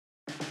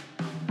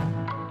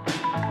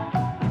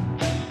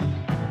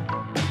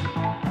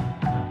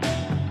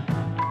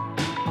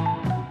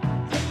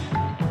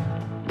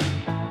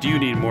Do you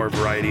need more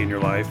variety in your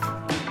life?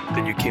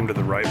 Then you came to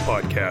the right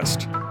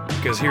podcast.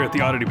 Because here at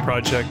the Oddity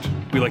Project,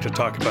 we like to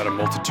talk about a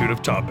multitude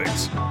of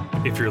topics.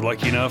 If you're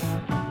lucky enough,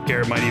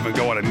 Garrett might even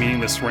go on a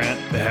meaningless rant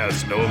that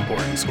has no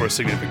importance or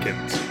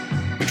significance.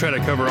 We try to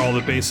cover all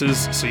the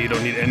bases so you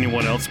don't need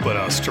anyone else but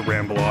us to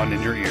ramble on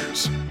in your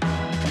ears.